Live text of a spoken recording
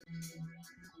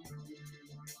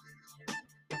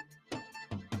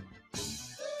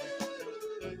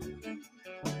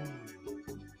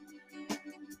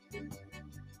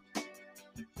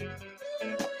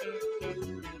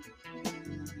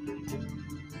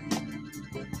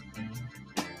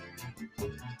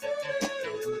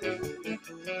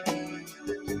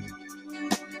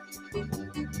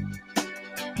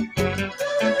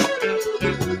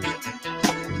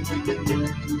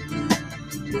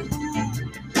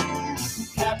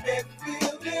Happy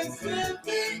feelings in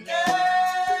the air,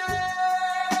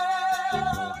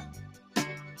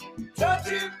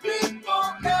 touching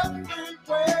people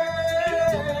everywhere,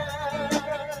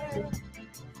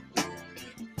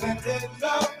 letting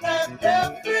love and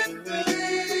everything.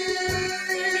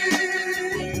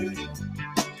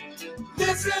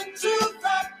 Listen to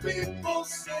the people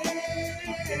sing.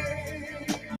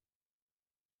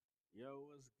 Yo,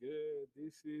 what's good?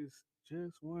 This is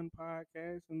Just One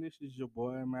Podcast, and this is your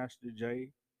boy, Master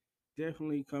J.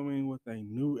 Definitely coming with a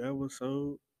new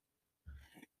episode.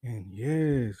 And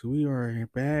yes, we are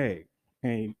back.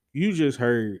 And you just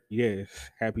heard,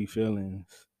 yes, Happy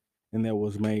Feelings. And that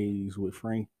was Maze with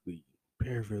Frankly,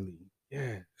 Beverly.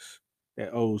 Yes,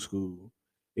 that old school.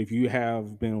 If you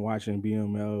have been watching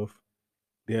BMF,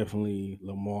 definitely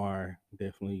Lamar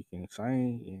definitely can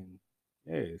sing. And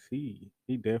yes, he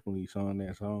definitely sung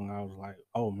that song. I was like,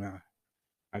 oh man,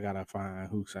 I gotta find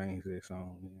who sings that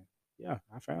song. And yeah,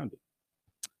 I found it.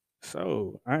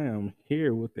 So I am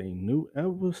here with a new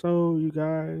episode, you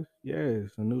guys. Yes,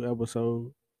 a new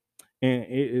episode. And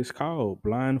it is called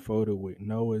Blindfolded with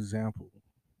No Example.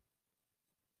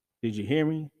 Did you hear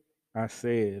me? I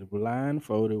said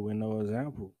blindfolded with no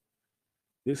example.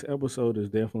 This episode is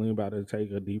definitely about to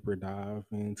take a deeper dive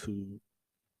into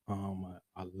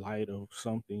a light of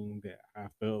something that I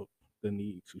felt the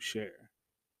need to share,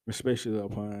 especially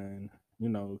upon,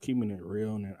 keeping it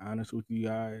real and honest with you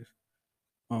guys.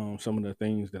 Some of the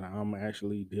things that I'm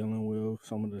actually dealing with,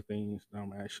 some of the things that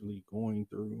I'm actually going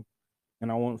through, and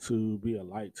I want to be a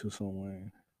light to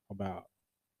someone about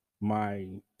my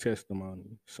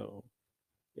testimony. So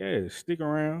yeah, stick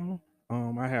around.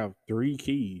 I have three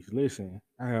keys. Listen,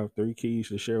 I have three keys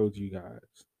to share with you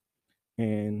guys.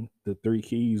 And the three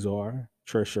keys are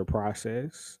trust your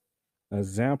process,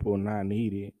 example not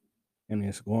needed, and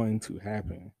it's going to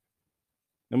happen.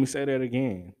 Let me say that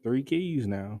again. Three keys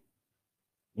now.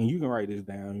 And you can write this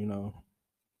down,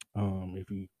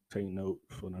 if you take note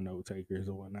for the note takers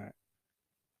or whatnot.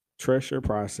 Trust your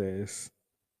process,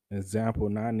 example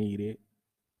not needed,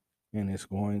 and it's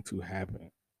going to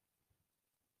happen.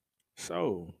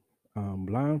 So,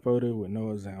 blindfolded with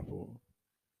no example.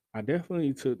 I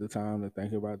definitely took the time to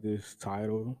think about this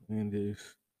title and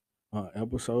this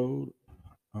episode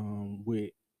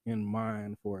with in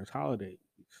mind for its holidays.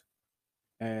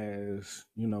 As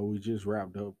we just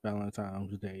wrapped up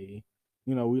Valentine's Day.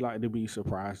 We like to be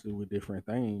surprised with different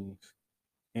things,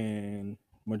 and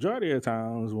majority of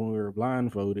times when we're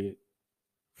blindfolded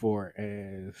for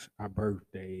as our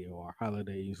birthday or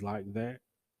holidays like that,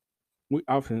 we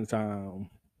oftentimes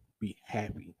be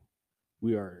happy.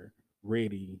 We are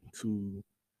ready to.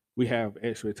 We have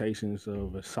expectations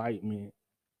of excitement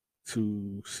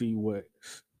to see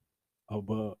what's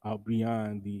above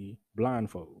beyond the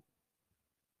blindfold.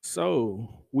 So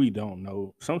we don't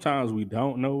know. Sometimes we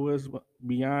don't know what's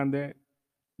beyond that,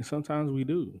 and sometimes we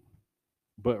do.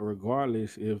 But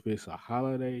regardless if it's a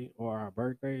holiday or our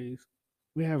birthdays,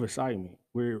 we have excitement.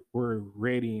 We're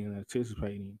ready and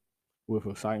anticipating with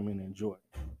excitement and joy.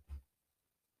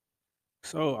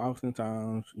 So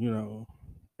oftentimes,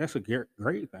 that's a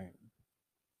great thing.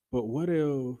 But what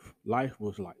if life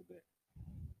was like that,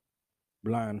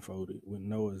 blindfolded with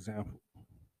no example?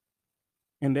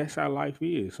 And that's how life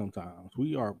is sometimes.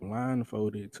 We are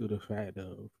blindfolded to the fact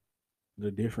of the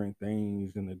different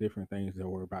things and the different things that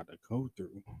we're about to go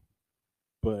through.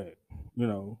 But, you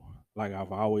know, like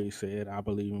I've always said, I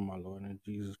believe in my Lord and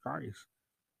Jesus Christ.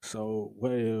 So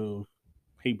what if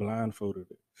he blindfolded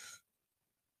us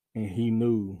and he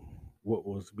knew what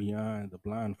was beyond the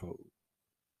blindfold?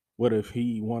 What if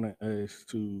he wanted us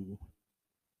to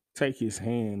take his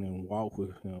hand and walk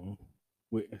with him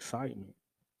with excitement?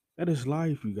 That is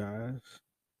life, you guys.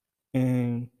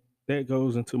 And that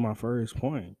goes into my first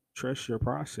point. Trust your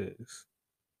process.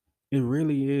 It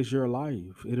really is your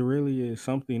life. It really is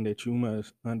something that you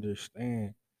must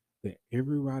understand that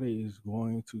everybody is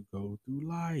going to go through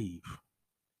life.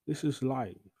 This is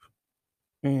life.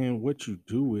 And what you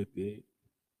do with it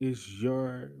is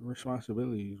your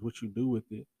responsibilities. What you do with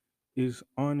it is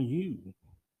on you.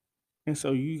 And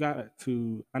so you got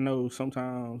to, I know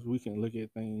sometimes we can look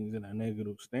at things in a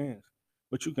negative stance,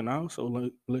 but you can also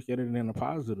look at it in a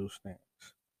positive stance.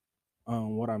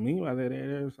 What I mean by that,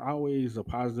 there's always a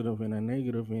positive and a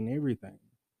negative in everything,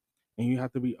 and you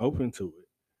have to be open to it.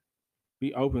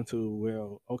 Be open to,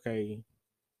 well, okay,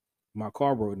 my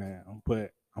car broke down,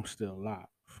 but I'm still alive.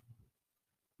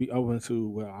 Be open to,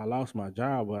 well, I lost my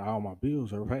job, but all my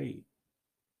bills are paid.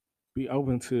 Be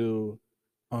open to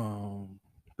um,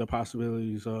 the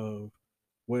possibilities of,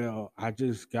 well, I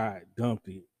just got dumped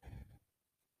it,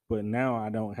 but now I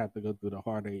don't have to go through the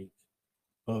heartache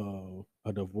of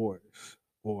a divorce,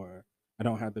 or I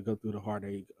don't have to go through the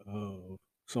heartache of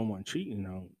someone cheating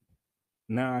on me.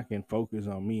 Now I can focus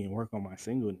on me and work on my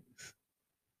singleness.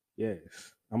 Yes,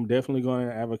 I'm definitely going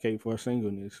to advocate for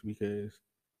singleness because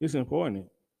it's important.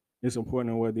 It's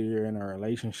important whether you're in a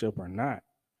relationship or not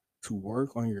to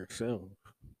work on yourself,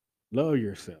 love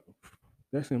yourself.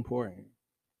 That's important.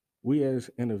 We as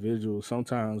individuals,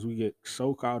 sometimes we get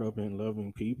so caught up in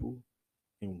loving people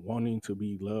and wanting to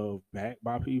be loved back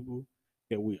by people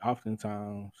that we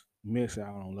oftentimes miss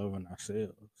out on loving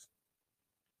ourselves.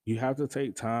 You have to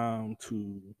take time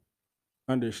to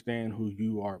understand who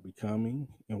you are becoming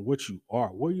and what you are,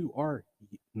 where you are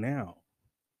now.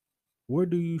 Where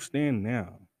do you stand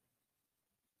now?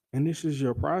 And this is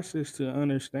your process to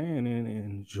understand and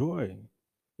enjoy.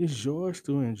 It's yours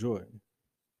to enjoy.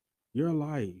 Your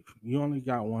life. You only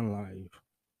got one life.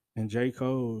 And J.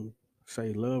 Cole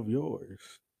say, love yours.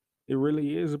 It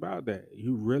really is about that.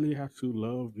 You really have to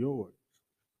love yours.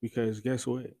 Because guess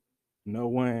what? No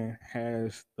one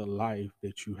has the life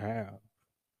that you have.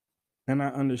 And I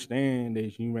understand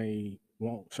that you may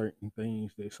want certain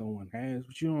things that someone has,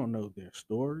 but you don't know their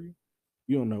story.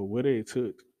 You don't know what it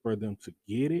took for them to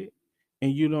get it.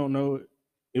 And you don't know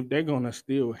if they're gonna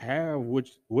still have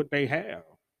what they have.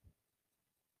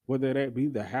 Whether that be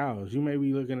the house. You may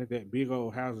be looking at that big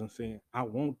old house and saying, I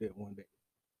want that one day.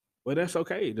 Well, that's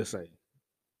okay to say.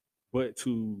 But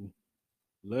to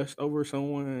lust over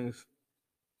someone's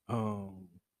um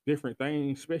different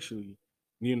things, especially,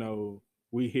 you know,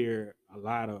 we hear a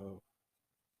lot of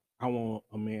I want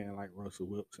a man like Russell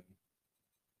Wilson.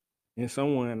 And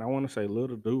someone, I want to say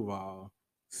Little Duval,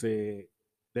 said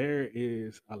there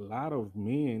is a lot of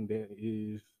men that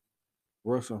is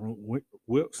Russell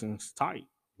Wilson's type.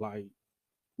 Like,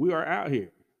 we are out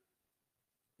here.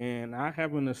 And I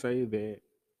happen to say that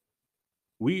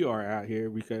we are out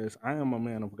here because I am a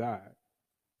man of God.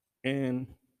 And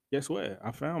guess what?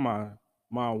 I found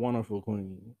my wonderful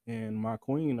queen, and my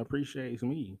queen appreciates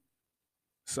me.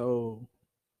 So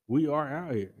we are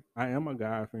out here. I am a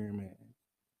God fearing man.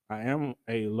 I am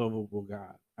a lovable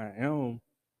guy. I am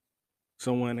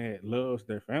someone that loves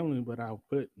their family, but I'll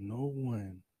put no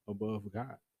one above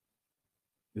God.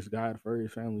 It's God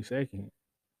first, family second.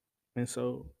 And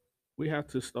so we have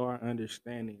to start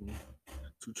understanding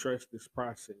to trust this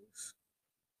process,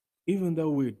 even though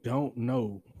we don't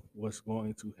know what's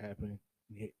going to happen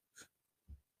next.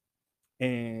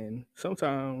 And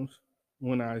sometimes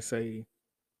when I say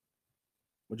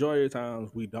majority of the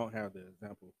times we don't have the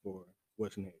example for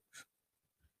what's next.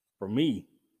 For me,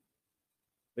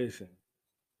 listen,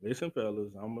 listen,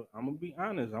 fellas, I'm gonna be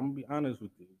honest. I'm gonna be honest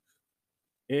with this.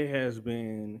 It has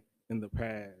been in the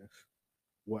past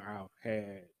where I've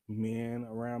had men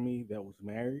around me that was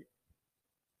married,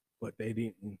 but they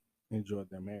didn't enjoy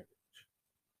their marriage.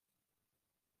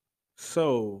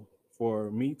 So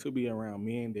for me to be around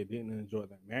men that didn't enjoy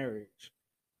their marriage,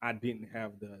 I didn't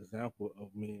have the example of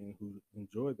men who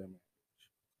enjoyed their marriage.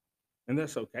 And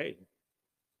that's okay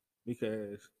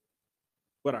because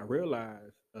what I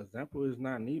realized, example is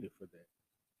not needed for that.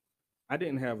 I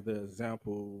didn't have the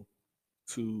example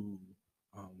to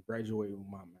graduate with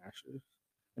my master's.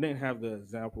 I didn't have the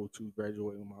example to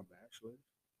graduate with my bachelor's.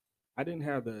 I didn't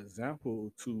have the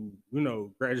example to,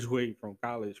 graduate from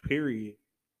college, period,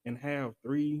 and have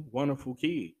three wonderful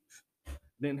kids.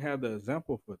 Didn't have the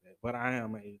example for that. But I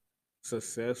am a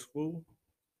successful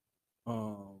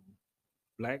um,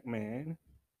 black man.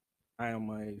 I am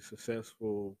a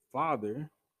successful father,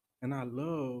 and I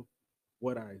love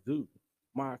what I do.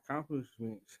 My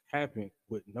accomplishments happen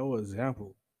with no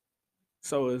example.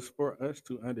 So it's for us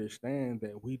to understand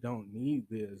that we don't need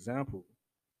the example.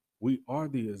 We are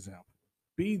the example.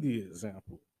 Be the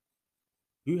example.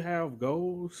 You have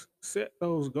goals, set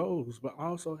those goals, but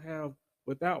also have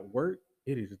without work,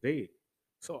 it is dead.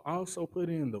 So also put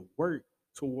in the work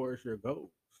towards your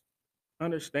goals.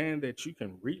 Understand that you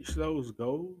can reach those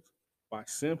goals by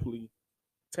simply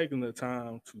taking the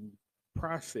time to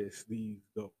process these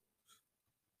goals,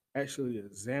 actually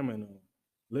examine them,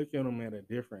 look at them at a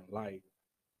different light,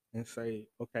 and say,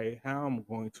 okay, how am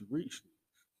I going to reach this?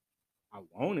 I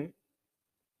want it.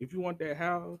 If you want that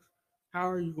house, how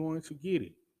are you going to get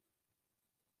it?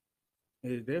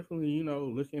 It's definitely,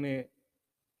 looking at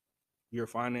your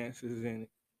finances and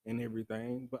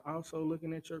everything, but also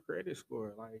looking at your credit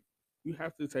score. Like you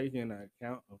have to take into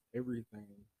account of everything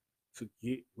to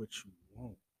get what you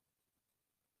want.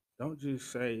 Don't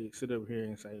just sit up here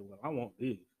and say, "Well, I want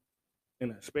this,"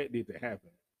 and expect it to happen.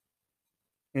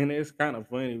 And it's kind of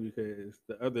funny because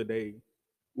the other day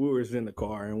we was in the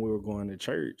car and we were going to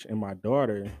church, and my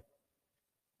daughter,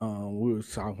 we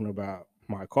was talking about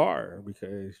my car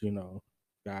because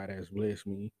God has blessed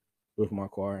me with my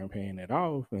car and paying it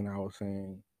off, and I was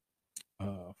saying,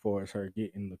 for as her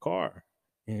getting the car,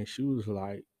 and she was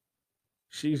like,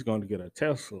 she's going to get a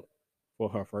Tesla for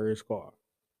her first car.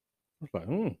 I was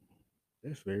like,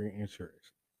 that's very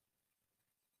interesting.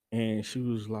 And she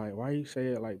was like, "Why you say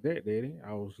it like that, Daddy?"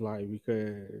 I was like,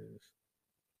 "Because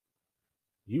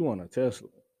you want a Tesla.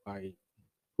 Like,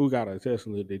 who got a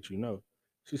Tesla that you know?"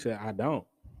 She said, "I don't,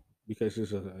 because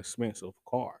it's an expensive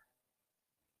car."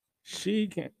 She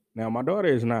can Now my daughter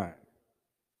is not.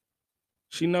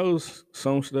 She knows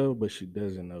some stuff, but she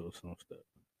doesn't know some stuff.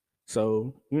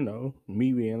 So,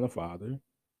 me being the father,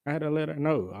 I had to let her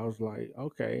know. I was like,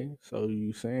 "Okay, so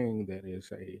you saying that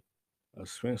it's a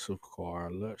expensive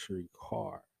car, luxury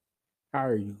car. How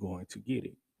are you going to get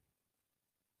it?"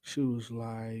 She was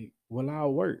like, "Well,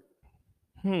 I'll work."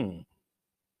 Hmm.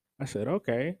 I said,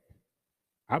 "Okay.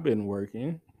 I've been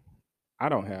working. I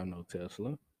don't have no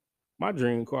Tesla. My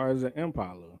dream car is an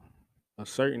Impala, a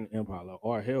certain Impala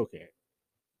or a Hellcat,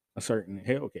 a certain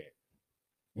Hellcat."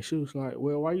 And she was like,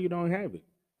 "Well, why you don't have it?"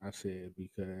 I said,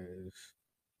 "Because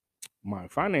my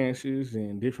finances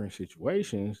in different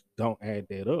situations don't add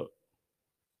that up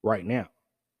right now.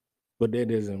 But that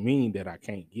doesn't mean that I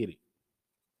can't get it.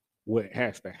 What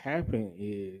has to happen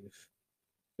is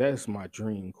that's my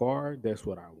dream car. That's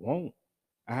what I want.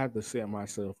 I have to set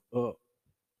myself up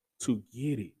to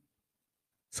get it."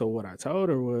 So what I told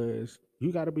her was,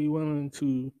 you got to be willing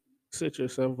to set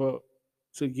yourself up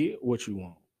to get what you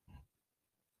want.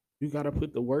 You got to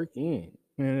put the work in.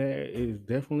 And that is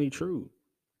definitely true.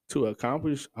 To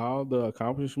accomplish all the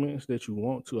accomplishments that you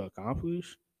want to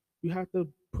accomplish, you have to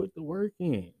put the work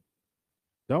in.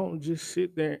 Don't just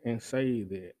sit there and say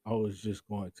that, "Oh, it's just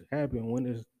going to happen," when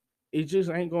it just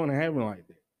ain't going to happen like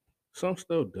that. Some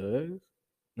stuff does,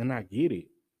 and I get it.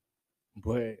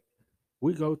 But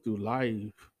we go through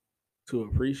life to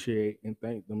appreciate and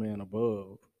thank the man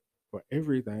above for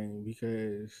everything,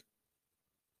 because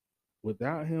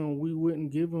without him, we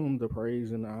wouldn't give him the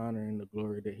praise and the honor and the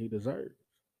glory that he deserves.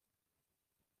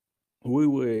 We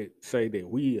would say that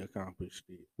we accomplished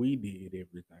it, we did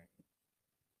everything,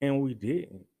 and we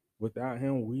didn't. Without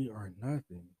him, we are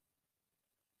nothing.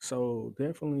 So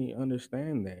definitely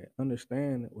understand that.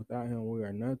 Understand that without him, we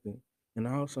are nothing. And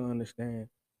also understand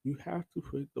you have to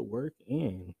put the work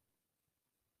in.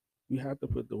 You have to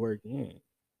put the work in.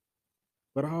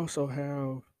 But also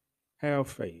have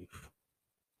faith.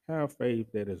 Have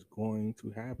faith that it's going to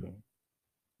happen.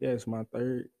 That's my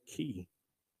third key.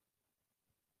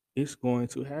 It's going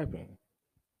to happen,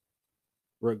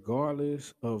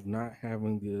 regardless of not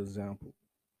having the example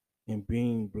and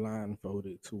being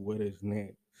blindfolded to what is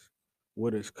next,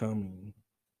 what is coming.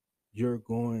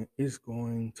 It's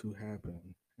going to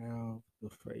happen. Have the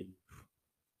faith.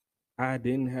 I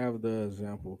didn't have the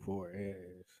example for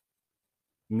as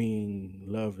mean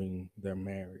loving their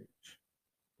marriage,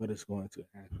 but it's going to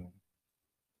happen.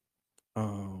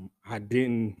 I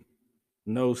didn't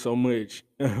know so much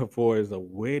for as a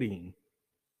wedding,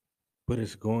 but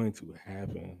it's going to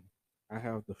happen. I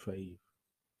have the faith,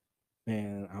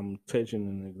 and I'm touching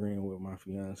and agreeing with my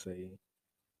fiance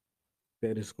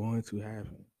that it's going to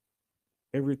happen.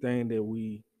 Everything that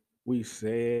we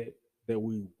said that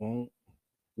we want,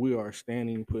 we are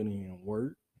standing, putting in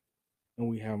work, and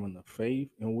we having the faith,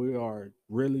 and we are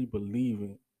really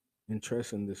believing and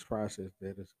trusting this process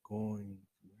that it's going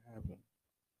to happen.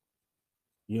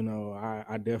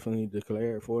 I definitely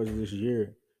declared for us this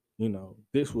year,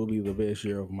 this will be the best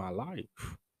year of my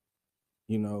life.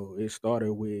 It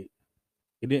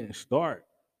didn't start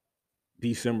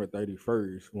December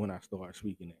 31st when I started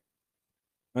speaking it.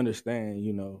 Understand,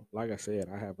 like I said,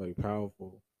 I have a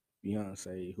powerful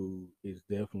fiance who is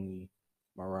definitely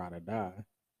my ride or die.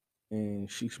 And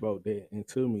she spoke that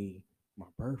into me my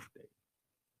birthday.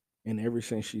 And ever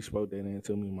since she spoke that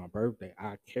into me my birthday,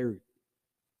 I carried it.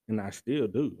 And I still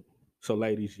do. So,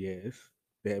 ladies, yes,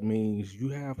 that means you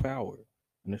have power.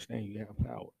 Understand, you have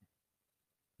power.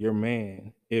 Your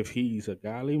man, if he's a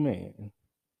godly man,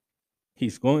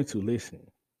 he's going to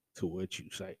listen to what you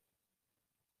say.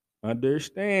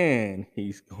 Understand,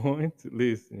 he's going to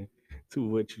listen to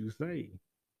what you say.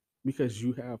 because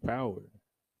you have power.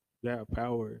 You have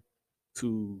power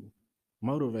to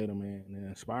motivate a man and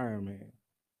inspire a man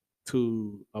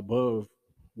to above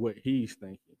what he's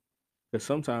thinking. Because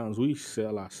sometimes we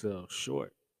sell ourselves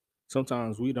short.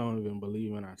 Sometimes we don't even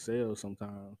believe in ourselves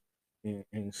sometimes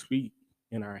and speak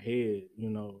in our head,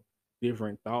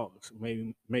 different thoughts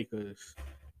maybe make us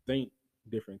think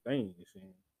different things.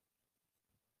 And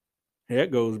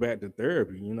that goes back to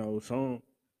therapy. Some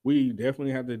we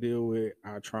definitely have to deal with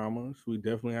our traumas. We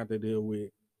definitely have to deal with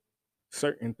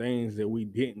certain things that we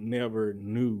didn't never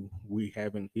knew we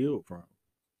haven't healed from.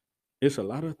 It's a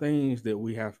lot of things that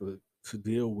we have to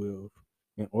deal with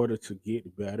in order to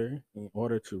get better, in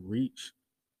order to reach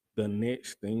the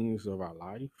next things of our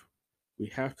life. We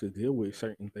have to deal with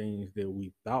certain things that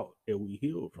we thought that we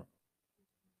healed from.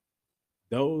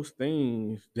 Those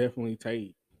things definitely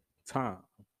take time,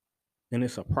 and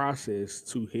it's a process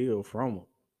to heal from them.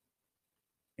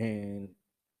 And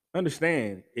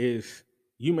understand is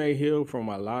you may heal from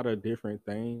a lot of different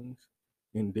things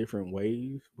in different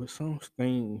ways, but some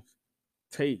things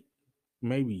take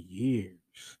maybe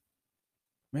years,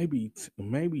 maybe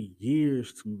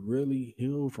years to really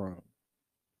heal from,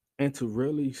 and to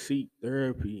really seek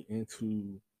therapy and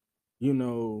to you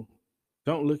know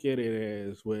don't look at it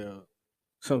as, well,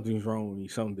 something's wrong with me,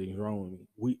 something's wrong with me.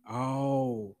 We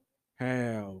all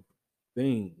have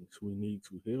things we need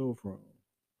to heal from.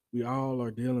 We all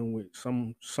are dealing with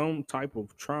some type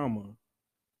of trauma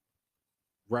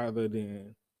rather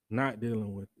than not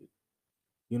dealing with it.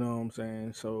 You know what I'm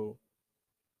saying? So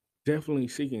definitely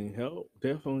seeking help,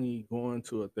 definitely going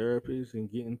to a therapist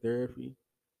and getting therapy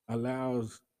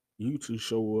allows you to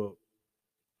show up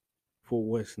for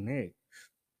what's next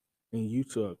and you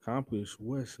to accomplish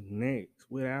what's next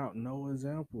without no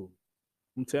example.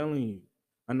 I'm telling you.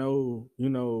 I know,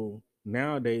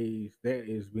 nowadays that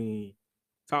is being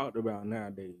talked about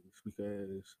nowadays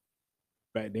because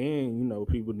back then,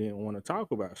 people didn't want to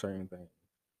talk about certain things,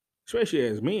 especially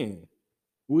as men.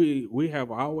 We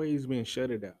have always been shut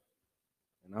it out.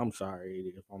 And I'm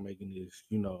sorry if I'm making this,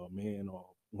 a man or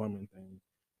woman thing,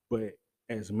 but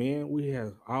as men, we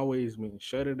have always been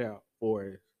shut it out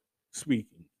for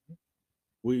speaking.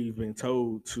 We've been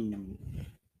told to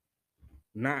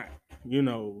not,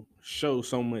 show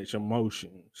so much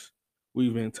emotions.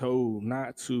 We've been told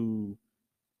not to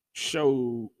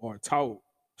show or talk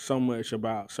so much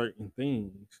about certain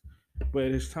things. But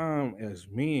it's time as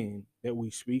men that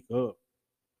we speak up,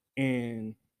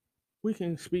 and we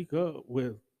can speak up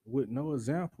with no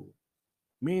example.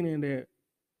 Meaning that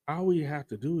all we have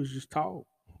to do is just talk.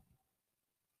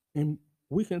 And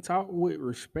we can talk with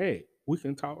respect. We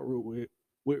can talk with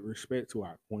respect to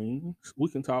our queens. We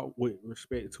can talk with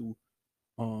respect to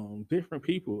different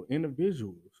people,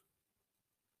 individuals.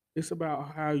 It's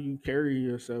about how you carry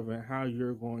yourself and how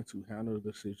you're going to handle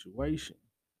the situation.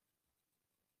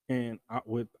 And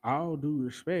with all due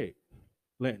respect,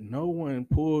 let no one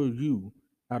pull you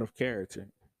out of character.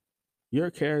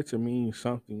 Your character means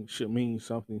something, should mean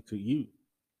something to you.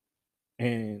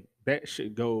 And that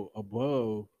should go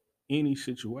above any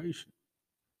situation.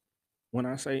 When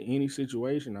I say any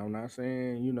situation, I'm not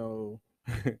saying,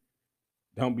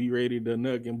 don't be ready to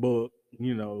nug and buck,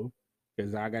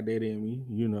 because I got that in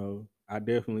me. I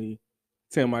definitely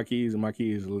tell my kids, and my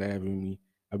kids laugh at me.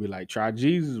 I be like, try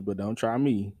Jesus, but don't try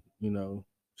me.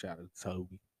 Shout out to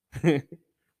Toby.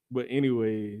 But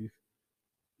anyways,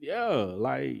 yeah,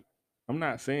 like I'm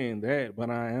not saying that, but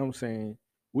I am saying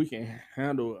we can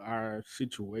handle our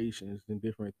situations and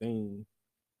different things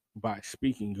by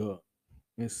speaking up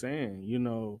and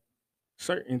saying,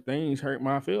 certain things hurt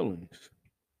my feelings.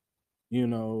 You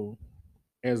know,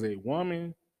 as a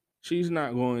woman, she's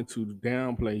not going to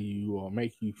downplay you or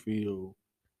make you feel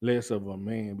less of a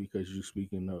man because you're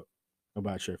speaking up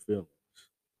about your feelings.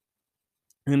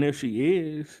 And if she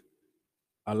is,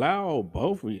 allow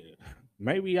both of you.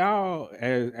 Maybe y'all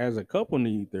as a couple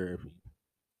need therapy.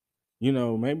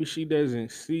 Maybe she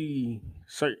doesn't see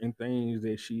certain things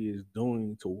that she is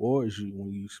doing towards you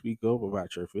when you speak up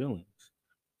about your feelings.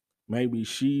 Maybe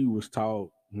she was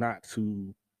taught not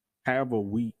to have a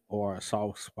weak or a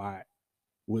soft spot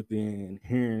within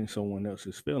hearing someone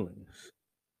else's feelings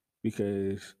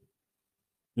because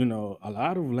a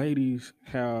lot of ladies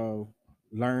have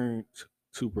learned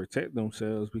to protect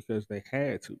themselves because they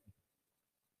had to,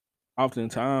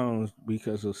 oftentimes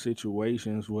because of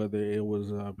situations, whether it was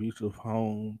an abusive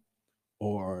home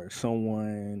or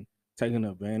someone taking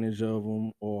advantage of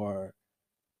them or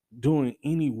doing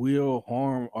any will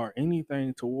harm or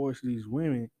anything towards these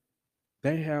women.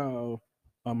 They have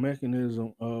a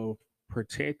mechanism of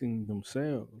protecting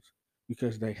themselves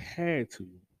because they had to.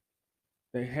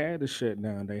 They had to shut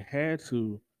down. They had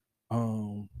to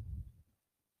um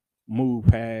move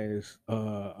past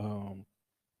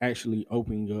actually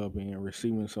opening up and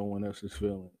receiving someone else's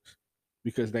feelings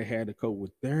because they had to cope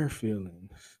with their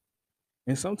feelings.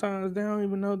 And sometimes they don't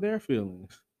even know their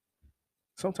feelings.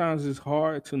 Sometimes it's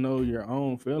hard to know your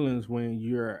own feelings when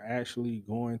you're actually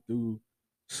going through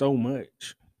so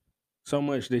much, so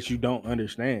much that you don't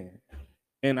understand.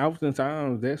 And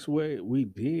oftentimes that's what we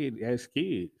did as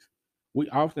kids. We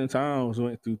oftentimes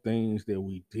went through things that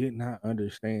we did not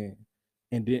understand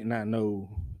and did not know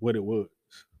what it was.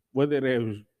 Whether that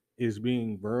was is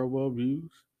being verbal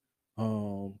abuse,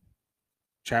 um,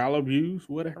 child abuse,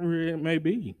 whatever it may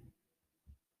be.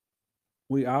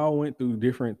 We all went through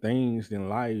different things in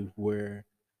life where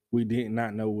we did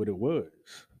not know what it was.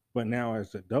 But now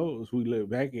as adults, we look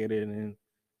back at it and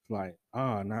it's like,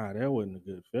 oh nah, that wasn't a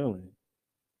good feeling.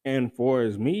 And for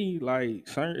as me, like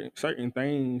certain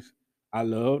things I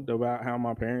loved about how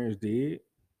my parents did,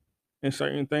 and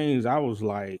certain things I was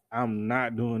like, I'm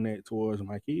not doing that towards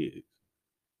my kids.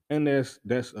 And that's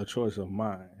a choice of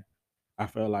mine. I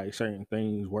felt like certain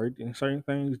things worked and certain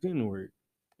things didn't work.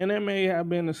 And that may have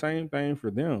been the same thing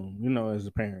for them, as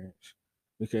the parents.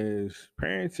 Because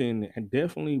parenting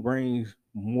definitely brings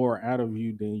more out of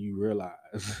you than you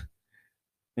realize.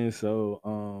 And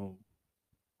so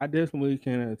I definitely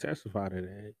can testify to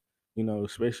that.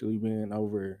 Especially being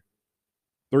over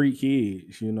three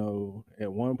kids.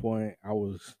 At one point I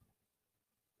was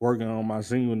working on my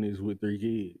singleness with three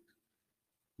kids,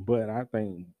 but I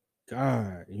thank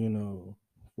God,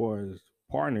 for His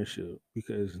partnership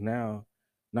because now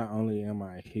not only am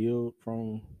I healed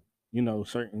from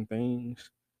certain things,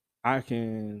 I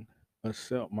can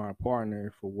accept my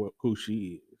partner for what who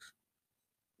she is,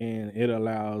 and it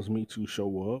allows me to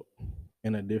show up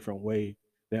in a different way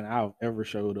than I've ever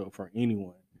showed up for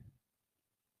anyone.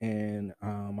 And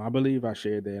I believe I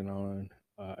shared that on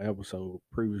episode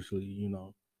previously.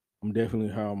 I'm definitely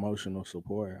her emotional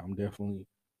support. I'm definitely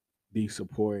the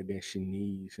support that she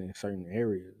needs in certain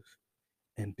areas.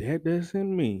 And that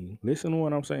doesn't mean, listen to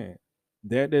what I'm saying,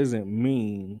 that doesn't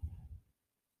mean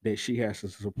that she has to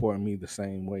support me the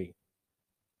same way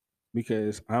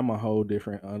because I'm a whole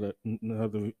different other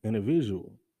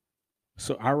individual.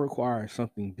 So I require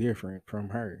something different from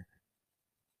her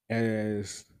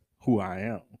as who I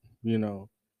am, you know.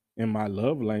 And my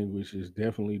love language is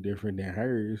definitely different than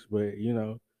hers, but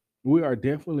we are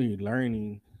definitely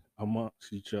learning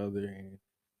amongst each other and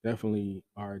definitely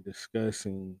are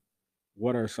discussing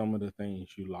what are some of the things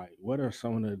you like, what are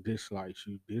some of the dislikes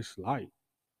you dislike.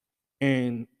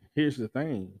 And here's the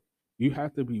thing, you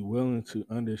have to be willing to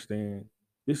understand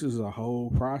this is a whole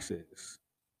process.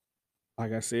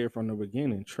 Like I said from the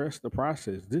beginning, trust the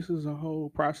process. This is a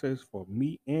whole process for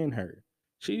me and her.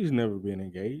 She's never been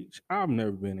engaged. I've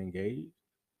never been engaged.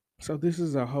 So this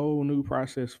is a whole new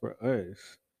process for us.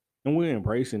 And we're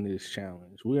embracing this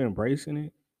challenge. We're embracing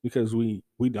it because we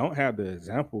don't have the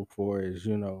example for is,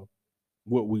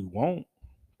 what we want.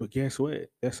 But guess what?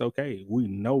 That's okay. We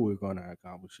know we're gonna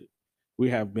accomplish it.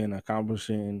 We have been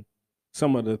accomplishing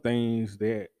some of the things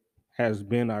that has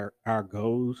been our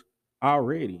goals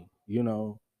already.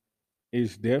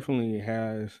 It's definitely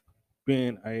has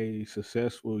been a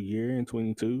successful year in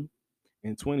 22.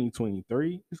 In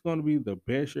 2023, it's going to be the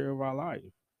best year of our life.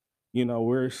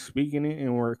 We're speaking it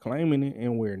and we're claiming it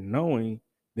and we're knowing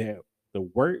that the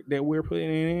work that we're putting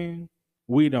in,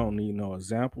 we don't need no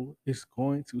example. It's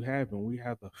going to happen. We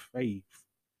have the faith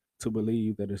to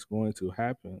believe that it's going to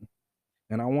happen.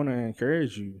 And I want to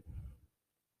encourage you,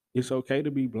 it's okay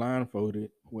to be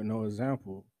blindfolded with no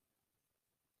example.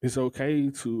 It's okay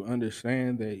to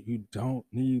understand that you don't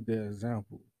need the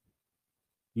example.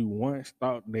 You once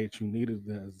thought that you needed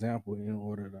the example in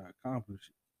order to accomplish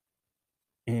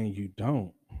it, and you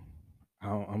don't.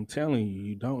 I'm telling you,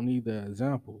 you don't need the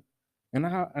example. And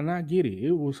I get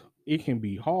it. It can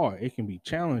be hard. It can be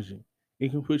challenging.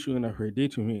 It can put you in a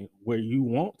predicament where you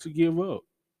want to give up.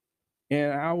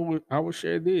 And I would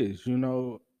share this.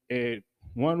 At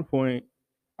one point,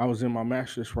 I was in my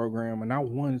master's program and I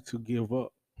wanted to give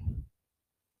up,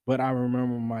 but I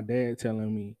remember my dad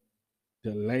telling me,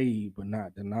 "Delayed but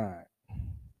not denied."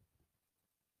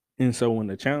 And so when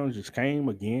the challenges came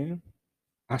again,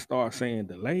 I started saying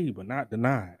delayed but not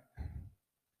denied.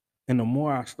 And the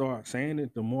more I start saying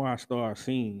it, the more I start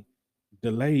seeing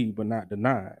delayed but not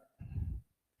denied.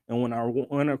 And when I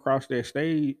went across that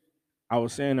stage, I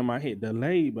was saying in my head,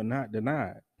 delayed but not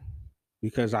denied,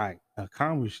 because I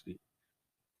accomplished it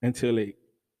until it,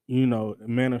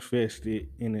 manifested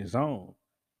in its own.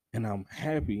 And I'm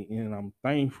happy and I'm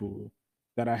thankful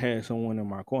that I had someone in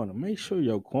my corner. Make sure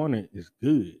your corner is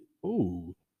good.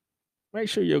 Ooh, make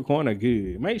sure your corner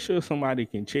good. Make sure somebody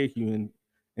can check you and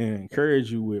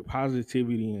encourage you with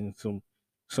positivity and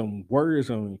some words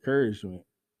of encouragement.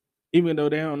 Even though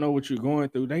they don't know what you're going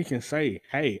through, they can say,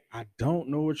 "Hey, I don't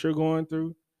know what you're going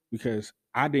through because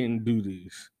I didn't do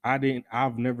this.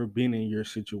 I've never been in your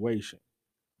situation,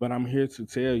 but I'm here to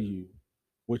tell you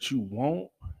what you want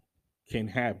can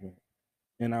happen.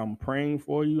 And I'm praying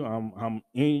for you. I'm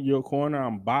in your corner.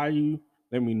 I'm by you.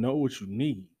 Let me know what you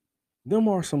need." Them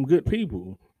are some good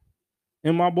people.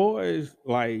 And my boys,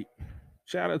 like,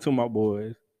 shout out to my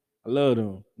boys. I love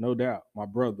them, no doubt. My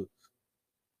brothers,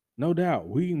 no doubt.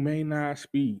 We may not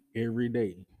speak every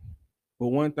day, but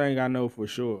one thing I know for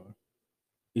sure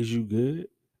is you good?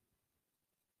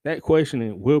 That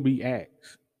question will be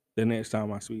asked the next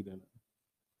time I speak to them.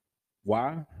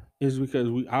 Why? It's because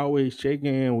we always check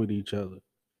in with each other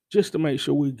just to make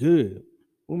sure we're good.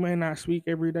 We may not speak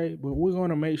every day, but we're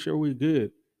gonna make sure we're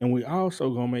good. And we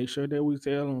also gonna make sure that we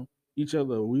tell them each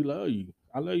other we love you.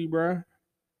 I love you, bruh.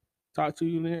 Talk to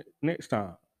you next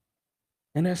time.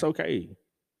 And that's okay.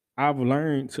 I've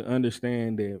learned to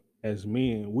understand that as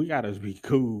men, we gotta be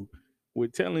cool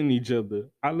with telling each other,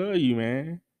 I love you,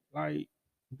 man. Like,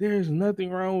 there's nothing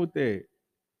wrong with that.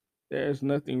 There's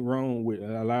nothing wrong with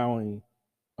allowing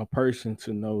a person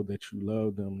to know that you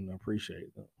love them and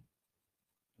appreciate them.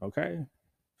 Okay?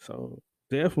 So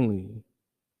definitely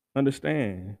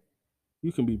understand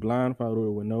you can be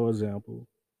blindfolded with no example,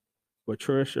 but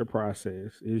trust your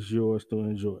process is yours to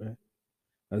enjoy.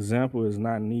 Example is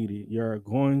not needed. You're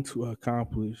going to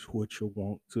accomplish what you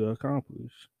want to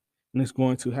accomplish, and it's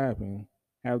going to happen.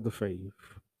 Have the faith.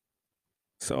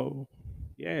 So,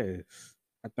 yes,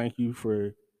 I thank you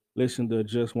for listening to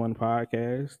Just One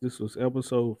Podcast. This was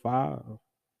episode 5.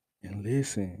 And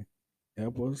listen,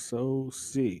 episode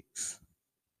 6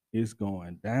 is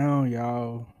going down,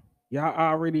 y'all. Y'all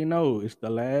already know it's the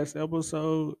last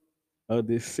episode of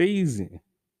this season.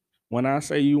 When I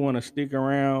say you want to stick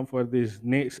around for this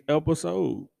next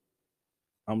episode,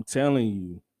 I'm telling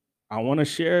you, I want to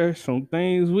share some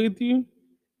things with you,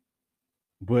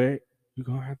 but you're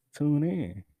going to have to tune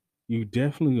in. You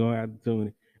definitely going to have to tune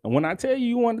in. And when I tell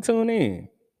you want to tune in,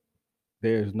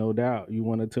 there's no doubt you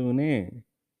want to tune in.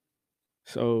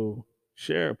 So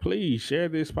please share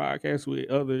this podcast with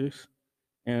others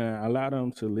and allow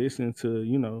them to listen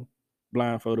to,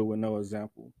 Blindfolded with No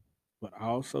Example. But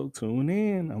also tune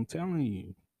in. I'm telling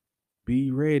you, be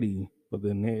ready for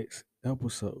the next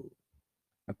episode.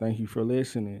 I thank you for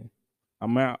listening.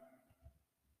 I'm out.